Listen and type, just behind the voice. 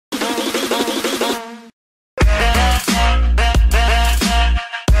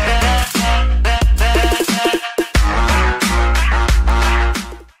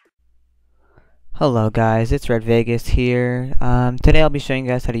Hello guys, it's RedVegas here. Today I'll be showing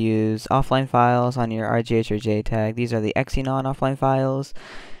you guys how to use offline files on your RGH or Jtag. These are the XeNoN offline files,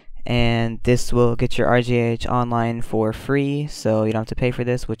 and this will get your RGH online for free, so you don't have to pay for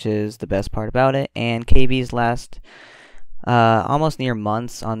this, which is the best part about it. And KBs last almost near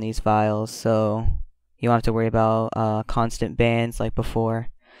months on these files, so you don't have to worry about constant bans like before.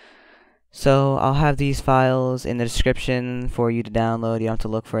 So I'll have these files in the description for you to download. You don't have to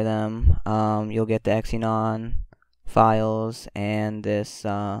look for them. You'll get the XeNoN files and this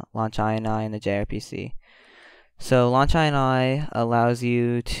launch INI and the JRPC. So launch INI allows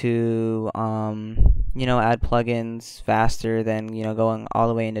you to add plugins faster than going all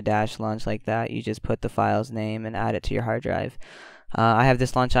the way into dash launch like that. You just put the file's name and add it to your hard drive. I have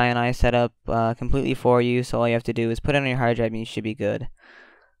this launch INI set up completely for you, so all you have to do is put it on your hard drive and you should be good.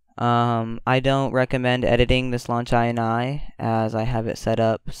 I don't recommend editing this launch INI as I have it set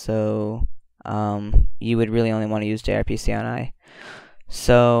up, so you would really only want to use JRPC INI.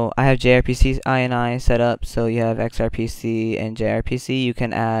 So I have JRPC INI set up, so you have XRPC and JRPC. You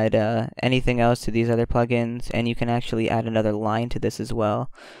can add anything else to these other plugins, and you can actually add another line to this as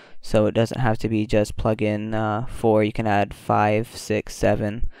well. So it doesn't have to be just plugin 4, you can add 5, 6,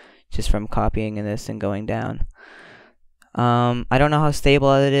 7 just from copying this and going down. I don't know how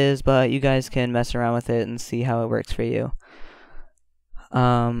stable it is, but you guys can mess around with it and see how it works for you.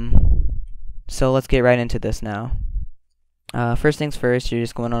 So let's get right into this now. First things first, you're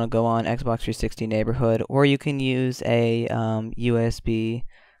just going to go on Xbox 360 Neighborhood, or you can use a USB.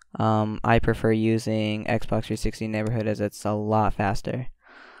 I prefer using Xbox 360 Neighborhood as it's a lot faster.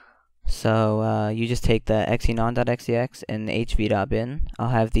 So you just take the xenon.xex and the hv.bin. I'll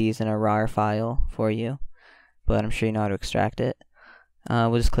have these in a RAR file for you, but I'm sure you know how to extract it.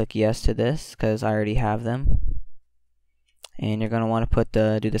 We'll just click yes to this because I already have them. And you're going to want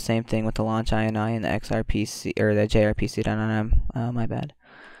to do the same thing with the launch INI and the XRPC or the JRPC. My bad.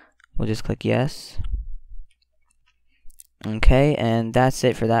 We'll just click yes. Okay, and that's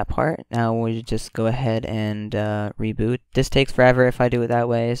it for that part. Now we'll just go ahead and reboot. This takes forever if I do it that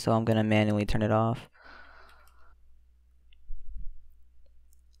way, so I'm going to manually turn it off.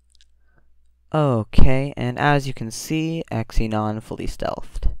 Okay, and as you can see, XeNoN fully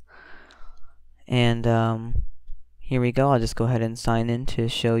stealthed. And here we go. I'll just go ahead and sign in to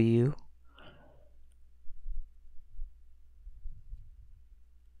show you.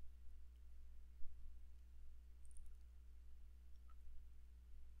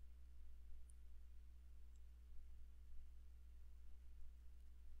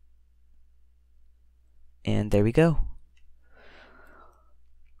 And there we go.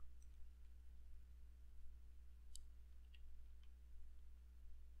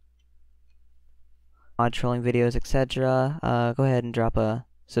 Mod trolling videos, etc. Go ahead and drop a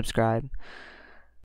subscribe.